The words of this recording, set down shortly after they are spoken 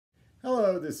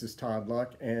Hello, this is Todd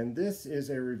Luck, and this is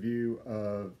a review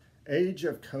of Age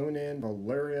of Conan,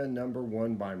 Valeria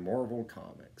 #1 by Marvel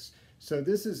Comics. So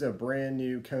this is a brand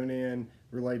new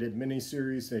Conan-related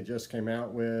miniseries they just came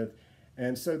out with.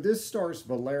 And so this stars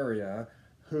Valeria,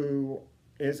 who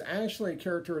is actually a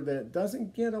character that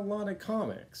doesn't get a lot of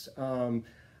comics.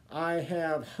 I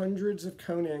have hundreds of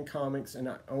Conan comics and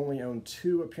I only own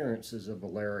 2 appearances of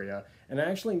Valeria. And I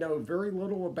actually know very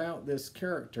little about this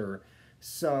character.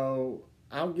 So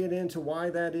I'll get into why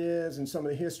that is and some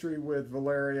of the history with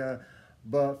Valeria.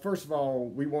 But first of all,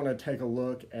 we want to take a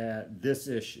look at this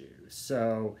issue.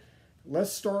 So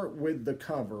let's start with the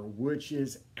cover, which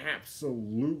is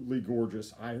absolutely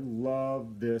gorgeous. I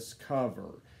love this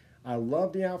cover. I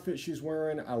love the outfit she's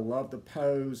wearing. I love the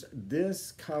pose.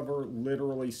 This cover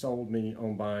literally sold me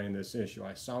on buying this issue.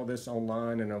 I saw this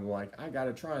online and I'm like, I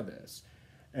gotta try this.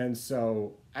 And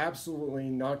so absolutely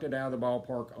knocked it out of the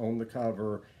ballpark on the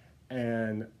cover.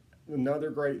 And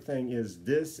another great thing is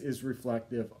this is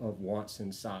reflective of what's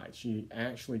inside. She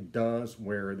actually does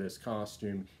wear this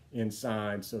costume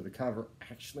inside, so the cover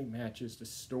actually matches the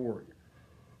story.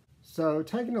 So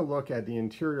taking a look at the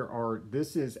interior art,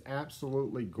 this is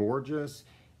absolutely gorgeous.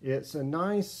 It's a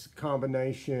nice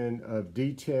combination of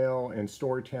detail and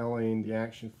storytelling. The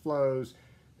action flows,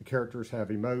 the characters have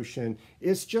emotion.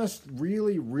 It's just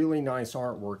really, really nice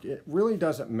artwork. It really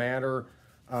doesn't matter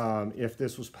if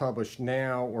this was published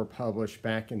now or published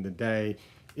back in the day.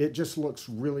 It just looks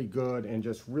really good and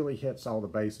just really hits all the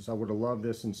bases. I would have loved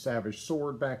this in Savage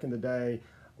Sword back in the day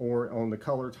or on the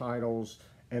color titles,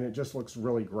 and it just looks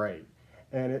really great.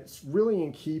 And it's really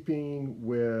in keeping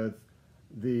with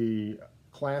the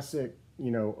classic,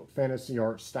 fantasy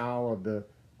art style of the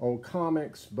old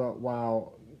comics, but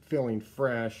while feeling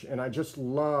fresh. And I just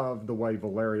love the way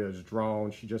Valeria is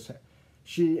drawn.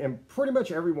 She and pretty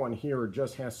much everyone here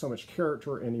just has so much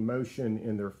character and emotion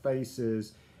in their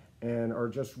faces and are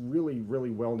just really,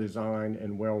 really well designed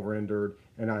and well rendered.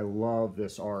 And I love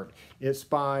this art. It's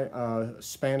by a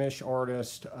Spanish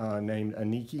artist named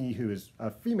Aniki, who is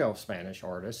a female Spanish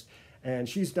artist. And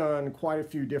she's done quite a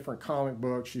few different comic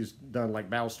books. She's done like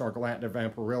Battlestar Galactica,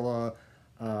 Vampirilla,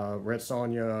 Red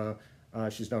Sonja.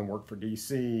 She's done work for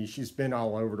DC. She's been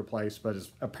all over the place, but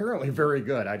is apparently very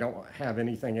good. I don't have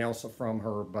anything else from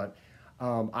her, but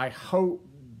I hope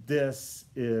this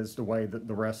is the way that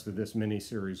the rest of this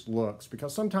miniseries looks,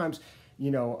 because sometimes,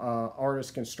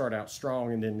 artists can start out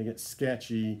strong and then they get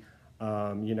sketchy,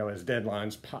 as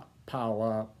deadlines pile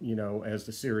up, as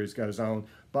the series goes on.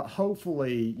 But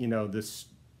hopefully, the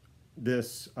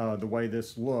way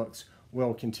this looks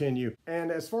will continue.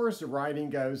 And as far as the writing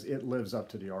goes, it lives up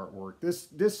to the artwork.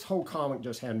 This whole comic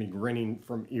just had me grinning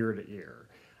from ear to ear.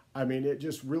 I mean, it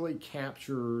just really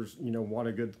captures, what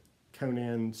a good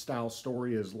Conan style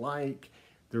story is like.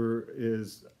 There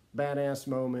is badass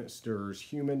moments, there's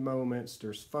human moments,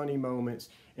 there's funny moments,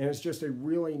 and it's just a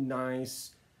really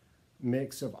nice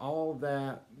mix of all of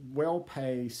that, well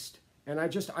paced. And I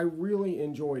really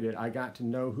enjoyed it. I got to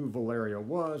know who Valeria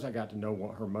was, I got to know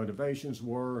what her motivations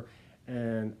were,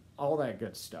 and all that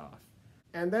good stuff.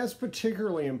 And that's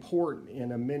particularly important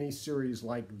in a mini series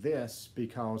like this,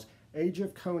 because Age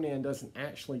of Conan doesn't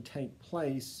actually take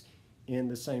place in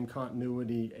the same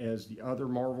continuity as the other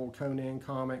Marvel Conan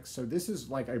comics. So this is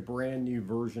like a brand new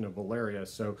version of Valeria.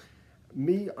 So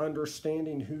me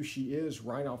understanding who she is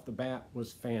right off the bat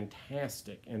was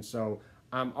fantastic. And so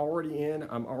I'm already in,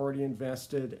 I'm already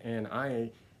invested, and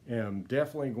I am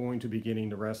definitely going to be getting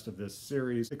the rest of this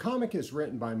series. The comic is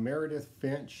written by Meredith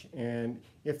Finch, and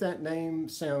if that name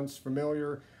sounds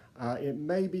familiar, it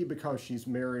may be because she's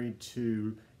married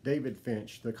to David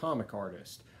Finch, the comic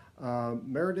artist.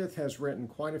 Meredith has written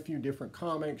quite a few different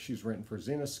comics. She's written for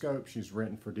Zenescope, she's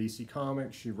written for DC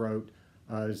Comics, she wrote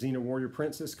Xena Warrior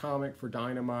Princess comic for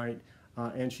Dynamite,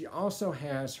 and she also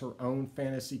has her own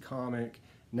fantasy comic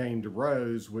named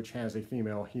Rose, which has a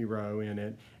female hero in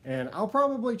it. And I'll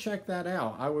probably check that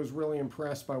out. I was really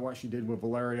impressed by what she did with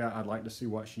Valeria. I'd like to see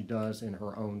what she does in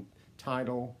her own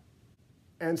title.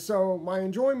 And so my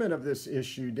enjoyment of this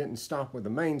issue didn't stop with the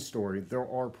main story. There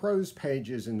are prose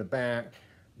pages in the back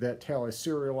that tell a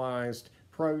serialized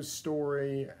prose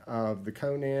story of the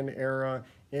Conan era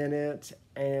in it.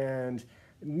 And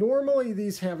normally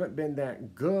these haven't been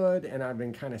that good, and I've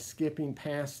been kind of skipping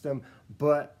past them.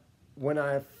 But when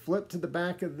I flipped to the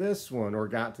back of this one, or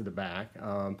got to the back,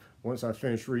 once I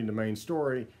finished reading the main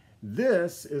story,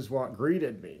 this is what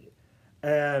greeted me.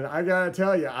 And I gotta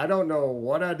tell you, I don't know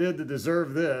what I did to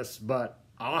deserve this, but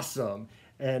awesome.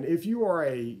 And if you are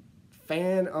a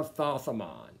fan of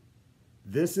Thoth-Amon,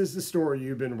 this is the story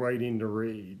you've been waiting to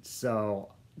read.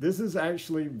 So this is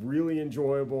actually really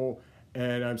enjoyable,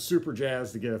 and I'm super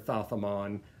jazzed to get a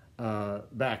Thoth-Amon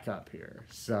back up here.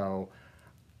 So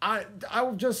I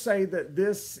will just say that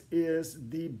this is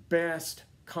the best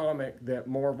comic that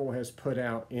Marvel has put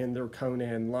out in their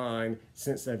Conan line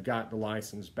since they've got the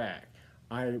license back.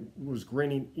 I was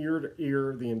grinning ear to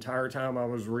ear the entire time I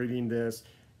was reading this.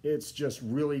 It's just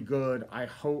really good. I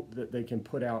hope that they can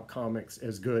put out comics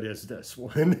as good as this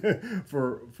one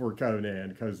for Conan,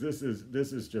 because this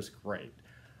is just great.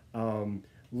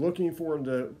 Looking forward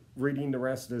to reading the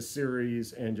rest of the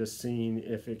series and just seeing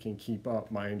if it can keep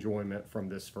up my enjoyment from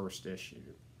this first issue.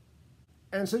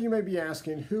 And so you may be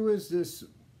asking, who is this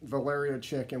Valeria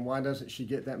chick and why doesn't she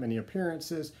get that many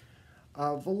appearances?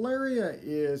 Valeria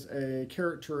is a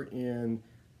character in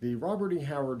the Robert E.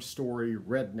 Howard story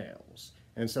Red Nails.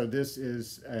 And so this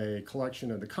is a collection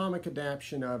of the comic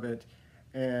adaptation of it.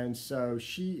 And so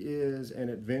she is an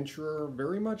adventurer,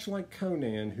 very much like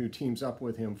Conan, who teams up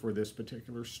with him for this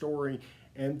particular story.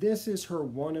 And this is her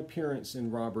one appearance in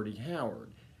Robert E.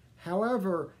 Howard.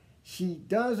 However, she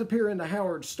does appear in the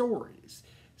Howard stories.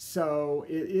 So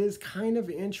it is kind of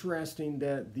interesting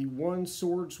that the one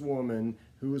swordswoman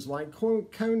who was like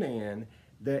Conan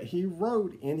that he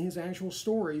wrote in his actual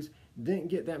stories didn't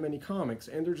get that many comics.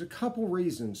 And there's a couple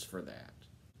reasons for that.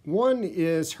 One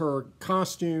is her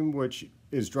costume, which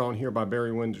is drawn here by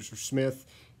Barry Windsor Smith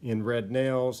in Red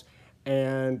Nails.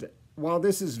 And while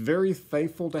this is very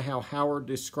faithful to how Howard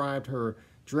described her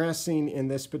dressing in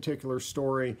this particular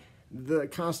story, the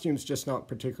costume's just not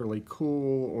particularly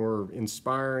cool or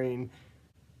inspiring.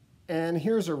 And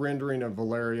here's a rendering of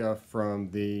Valeria from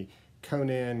the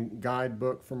Conan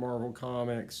guidebook for Marvel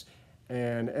Comics.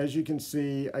 And as you can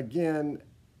see, again,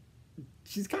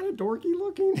 she's kind of dorky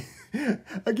looking.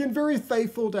 Again, very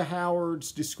faithful to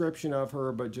Howard's description of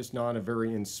her, but just not a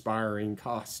very inspiring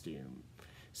costume.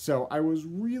 So I was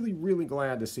really, really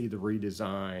glad to see the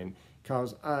redesign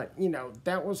because, you know,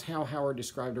 that was how Howard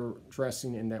described her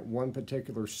dressing in that one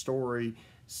particular story.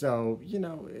 So, you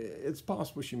know, it's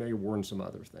possible she may have worn some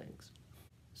other things.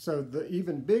 So the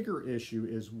even bigger issue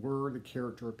is where the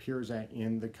character appears at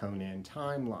in the Conan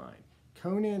timeline.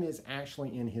 Conan is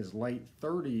actually in his late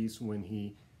 30s when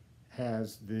he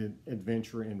has the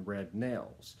adventure in Red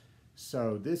Nails.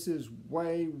 So this is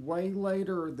way, way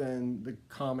later than the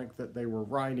comic that they were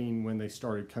writing when they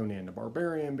started Conan the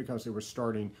Barbarian, because they were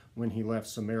starting when he left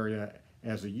Samaria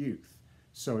as a youth.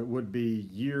 So it would be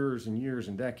years and years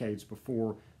and decades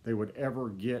before they would ever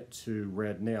get to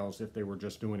Red Nails if they were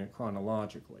just doing it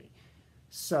chronologically.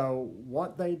 So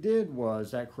what they did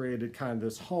was that created kind of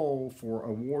this hole for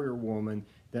a warrior woman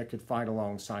that could fight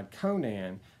alongside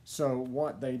Conan. So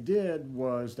what they did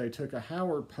was they took a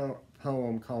Howard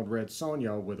poem called Red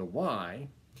Sonja with a Y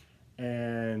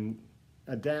and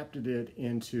adapted it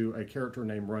into a character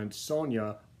named Red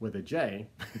Sonja with a J.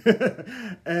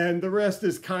 And the rest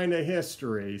is kind of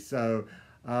history. So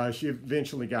she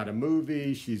eventually got a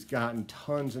movie. She's gotten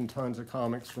tons and tons of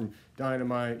comics from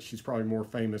Dynamite. She's probably more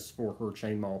famous for her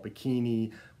chainmail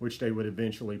bikini, which they would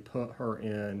eventually put her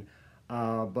in.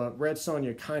 But Red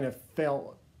Sonja kind of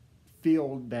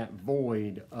filled that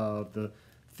void of the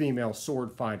female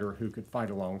sword fighter who could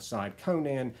fight alongside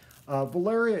Conan.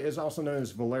 Valeria is also known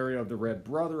as Valeria of the Red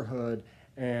Brotherhood,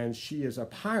 and she is a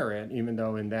pirate, even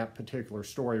though in that particular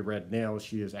story, Red Nails,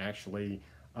 she is actually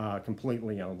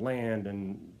completely on land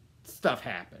and stuff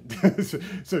happened.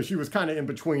 So she was kind of in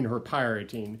between her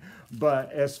pirating.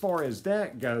 But as far as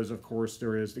that goes, of course,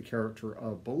 there is the character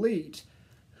of Belit,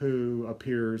 who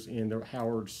appears in the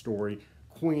Howard story,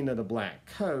 Queen of the Black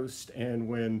Coast. And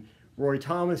when Roy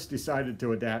Thomas decided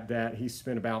to adapt that, he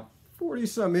spent about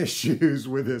 40-some issues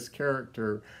with this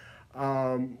character,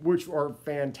 which are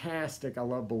fantastic. I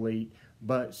love Belit.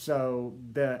 But so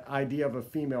the idea of a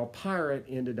female pirate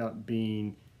ended up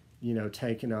being, you know,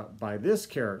 taken up by this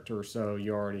character. So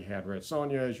you already had Red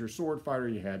Sonja as your sword fighter,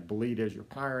 you had Belit as your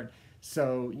pirate.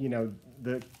 So, you know,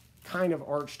 the kind of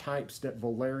archetypes that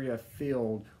Valeria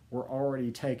filled were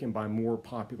already taken by more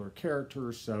popular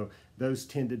characters. So those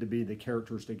tended to be the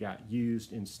characters that got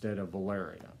used instead of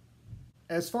Valeria.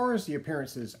 As far as the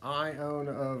appearances I own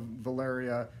of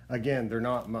Valeria, again, they're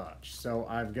not much. So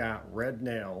I've got Red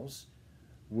Nails,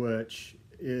 which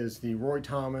is the Roy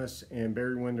Thomas and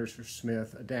Barry Windsor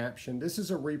Smith adaptation. This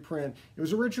is a reprint. It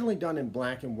was originally done in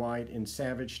black and white in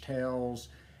Savage Tales,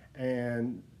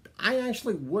 and I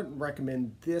actually wouldn't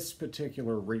recommend this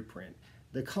particular reprint.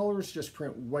 The colors just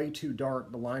print way too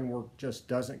dark. The line work just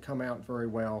doesn't come out very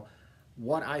well.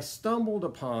 What I stumbled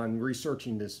upon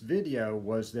researching this video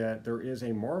was that there is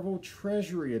a Marvel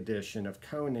Treasury edition of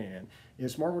Conan.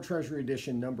 It's Marvel Treasury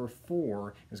edition number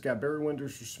 4. It's got Barry Windsor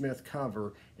Smith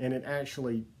cover, and it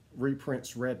actually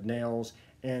reprints Red Nails,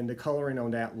 and the coloring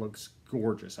on that looks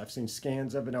gorgeous. I've seen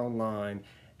scans of it online,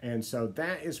 and so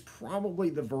that is probably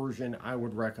the version I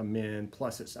would recommend.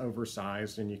 Plus it's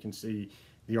oversized and you can see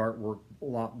the artwork a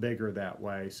lot bigger that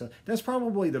way. So that's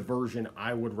probably the version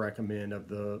I would recommend of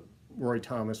the Roy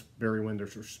Thomas, Barry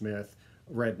Windsor Smith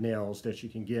Red Nails that you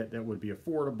can get that would be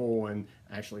affordable and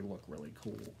actually look really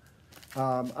cool.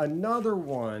 Another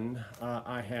one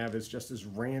I have is just this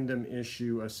random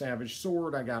issue, a Savage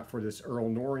Sword I got for this Earl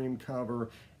Noreen cover,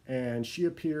 and she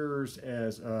appears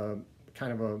as a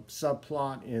kind of a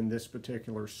subplot in this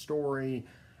particular story,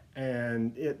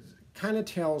 and it kind of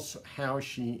tells how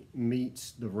she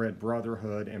meets the Red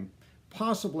Brotherhood and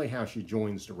possibly how she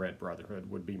joins the Red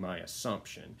Brotherhood would be my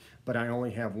assumption, but I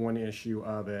only have one issue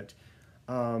of it.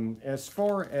 As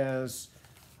far as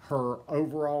her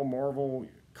overall Marvel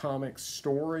Comics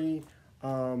story,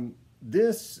 the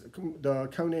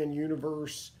Conan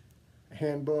Universe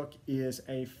Handbook is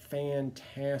a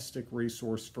fantastic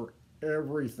resource for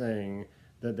everything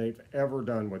that they've ever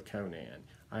done with Conan.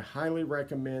 I highly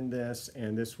recommend this,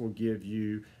 and this will give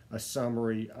you a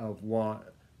summary of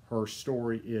what her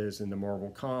story is in the Marvel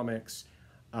Comics.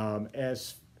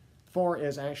 As far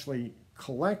as actually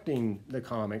collecting the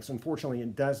comics, unfortunately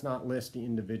it does not list the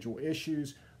individual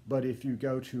issues, but if you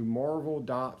go to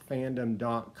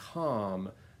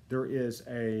marvel.fandom.com, there is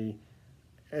a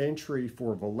entry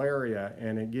for Valeria,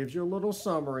 and it gives you a little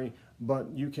summary, but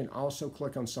you can also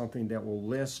click on something that will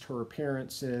list her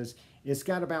appearances. It's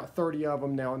got about 30 of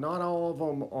them. Now, not all of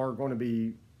them are going to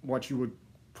be what you would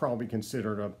probably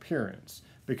consider an appearance,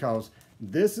 because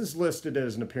this is listed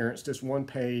as an appearance, this one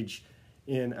page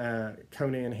in a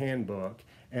Conan handbook,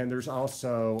 and there's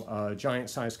also Giant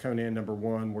Size Conan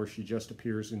 #1 where she just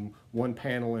appears in one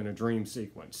panel in a dream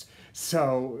sequence.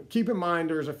 So keep in mind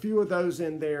there's a few of those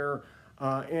in there,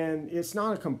 and it's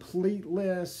not a complete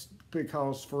list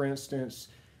because, for instance,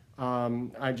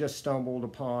 I just stumbled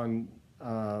upon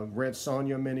Red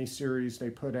Sonja miniseries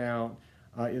they put out.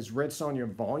 Is Red Sonja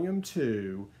Volume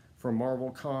 2 from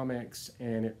Marvel Comics,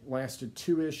 and it lasted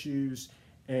 2 issues,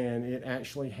 and it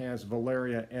actually has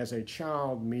Valeria as a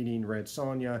child meeting Red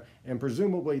Sonja, and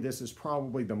presumably this is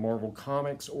probably the Marvel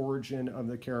Comics origin of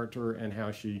the character and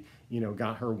how she,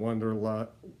 got her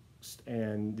wanderlust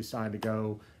and decided to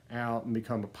go out and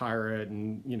become a pirate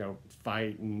and,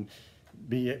 fight and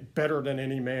be better than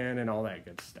any man and all that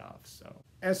good stuff. So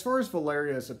as far as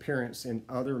Valeria's appearance in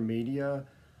other media,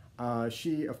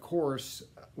 she, of course,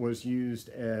 was used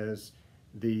as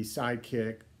the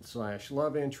sidekick /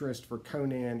 love interest for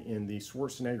Conan in the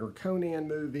Schwarzenegger Conan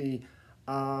movie.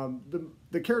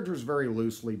 The character is very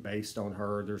loosely based on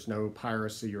her. There's no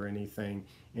piracy or anything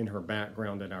in her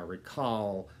background that I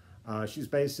recall. She's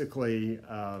basically,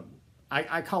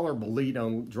 I call her bleed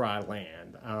on dry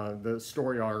land. The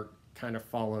story arc kind of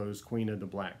follows Queen of the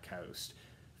Black Coast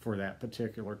for that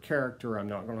particular character. I'm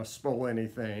not going to spoil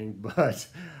anything, but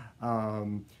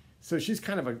so she's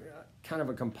kind of a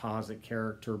composite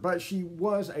character, but she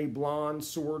was a blonde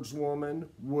swordswoman,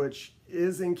 which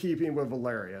is in keeping with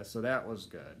Valeria, so that was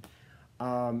good.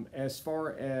 As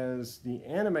far as the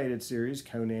animated series,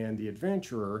 Conan the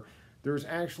Adventurer, there's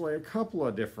actually a couple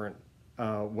of different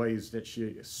ways that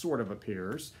she sort of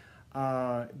appears.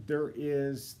 There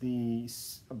is I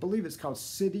believe it's called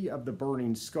City of the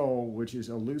Burning Skull, which is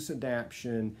a loose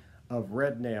adaptation of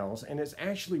Red Nails, and it's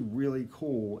actually really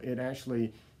cool. It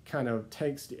actually kind of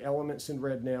takes the elements in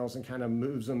Red Nails and kind of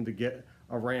moves them to get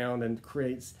around and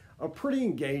creates a pretty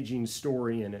engaging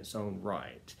story in its own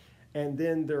right. And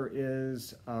then there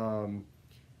is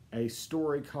a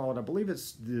story called, I believe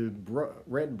it's the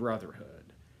Red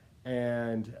Brotherhood,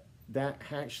 and that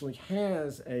actually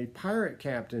has a pirate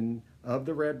captain of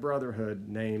the Red Brotherhood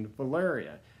named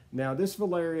Valeria. Now, this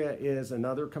Valeria is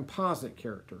another composite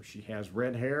character. She has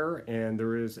red hair, and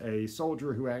there is a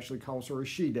soldier who actually calls her a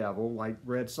she-devil, like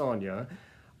Red Sonja.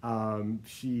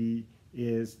 She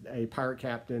is a pirate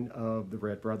captain of the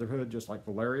Red Brotherhood, just like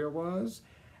Valeria was.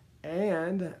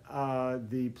 And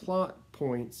the plot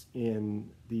points in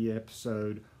the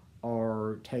episode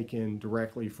are taken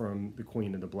directly from the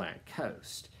Queen of the Black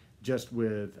Coast, just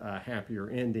with a happier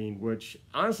ending, which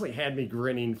honestly had me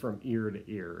grinning from ear to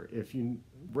ear.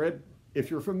 If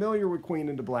you're familiar with Queen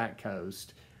of the Black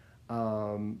Coast,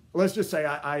 let's just say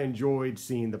I enjoyed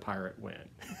seeing the pirate win.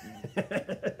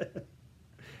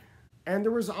 And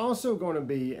there was also going to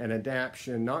be an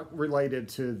adaptation, not related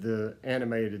to the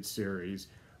animated series,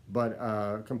 but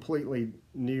a completely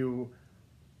new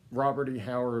Robert E.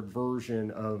 Howard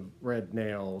version of Red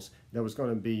Nails that was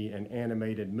going to be an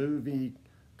animated movie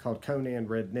called Conan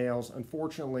Red Nails.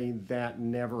 Unfortunately, that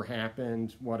never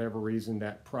happened. Whatever reason,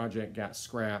 that project got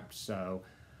scrapped. So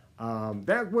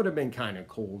that would have been kind of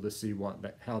cool to see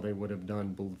how they would have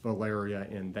done Valeria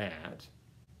in that.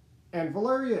 And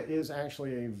Valeria is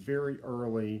actually a very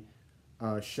early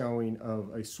showing of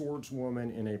a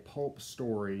swordswoman in a pulp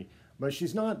story, but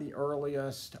she's not the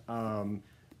earliest.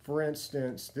 For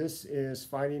instance, this is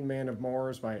Fighting Man of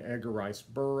Mars by Edgar Rice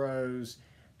Burroughs,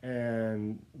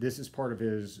 and this is part of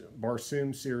his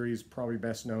Barsoom series, probably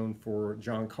best known for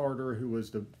John Carter, who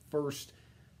was the first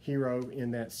hero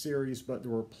in that series, but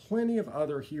there were plenty of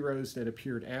other heroes that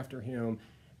appeared after him,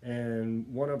 and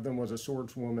one of them was a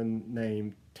swordswoman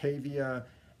named Tavia.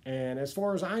 And as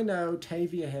far as I know,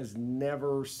 Tavia has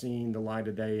never seen the light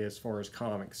of day as far as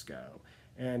comics go.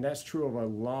 And that's true of a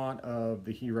lot of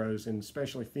the heroes, and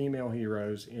especially female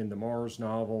heroes in the Mars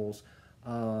novels.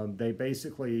 They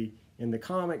basically, in the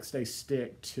comics, they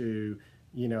stick to,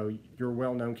 you know, your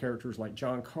well-known characters like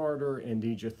John Carter and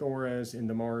Dejah Thoris in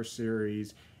the Mars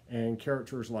series, and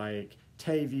characters like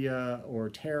Tavia or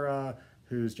Tara,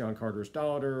 who's John Carter's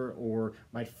daughter, or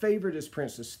my favorite is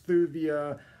Princess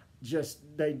Thuvia. Just,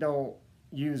 they don't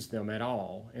use them at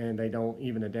all, and they don't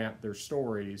even adapt their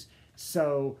stories.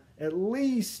 So at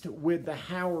least with the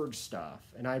Howard stuff,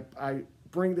 and I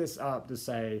bring this up to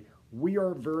say we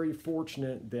are very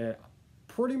fortunate that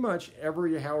pretty much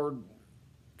every Howard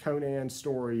Conan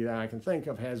story that I can think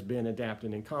of has been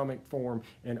adapted in comic form,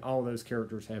 and all those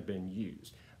characters have been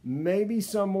used. Maybe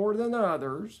some more than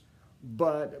others,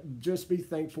 but just be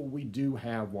thankful we do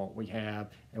have what we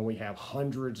have, and we have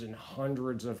hundreds and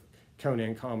hundreds of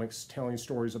Conan comics telling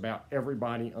stories about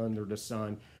everybody under the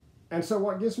sun. And so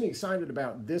what gets me excited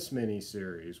about this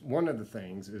miniseries, one of the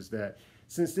things, is that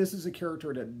since this is a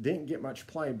character that didn't get much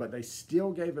play, but they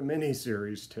still gave a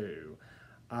miniseries to,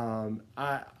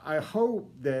 I hope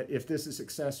that if this is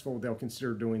successful, they'll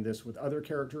consider doing this with other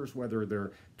characters, whether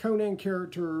they're Conan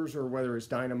characters or whether it's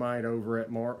Dynamite over at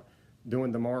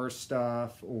doing the Mars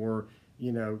stuff, or,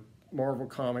 you know, Marvel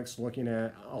Comics looking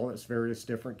at all its various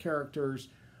different characters.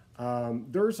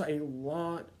 There's a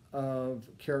lot of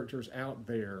characters out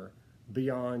there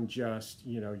beyond just,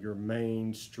 you know, your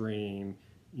mainstream,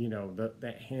 you know,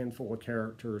 that handful of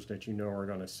characters that you know are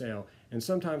going to sell. And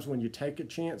sometimes when you take a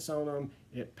chance on them,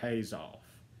 it pays off.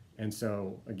 And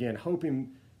so, again,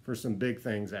 hoping for some big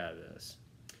things out of this.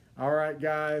 All right,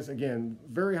 guys, again,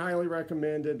 very highly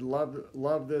recommended.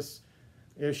 Love this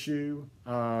issue,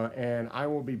 and I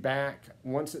will be back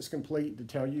once it's complete to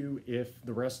tell you if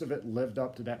the rest of it lived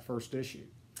up to that first issue.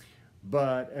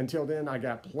 But until then, I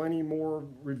got plenty more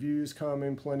reviews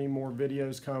coming, plenty more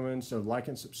videos coming, so like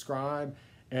and subscribe.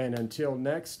 And until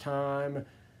next time,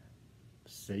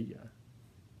 see ya.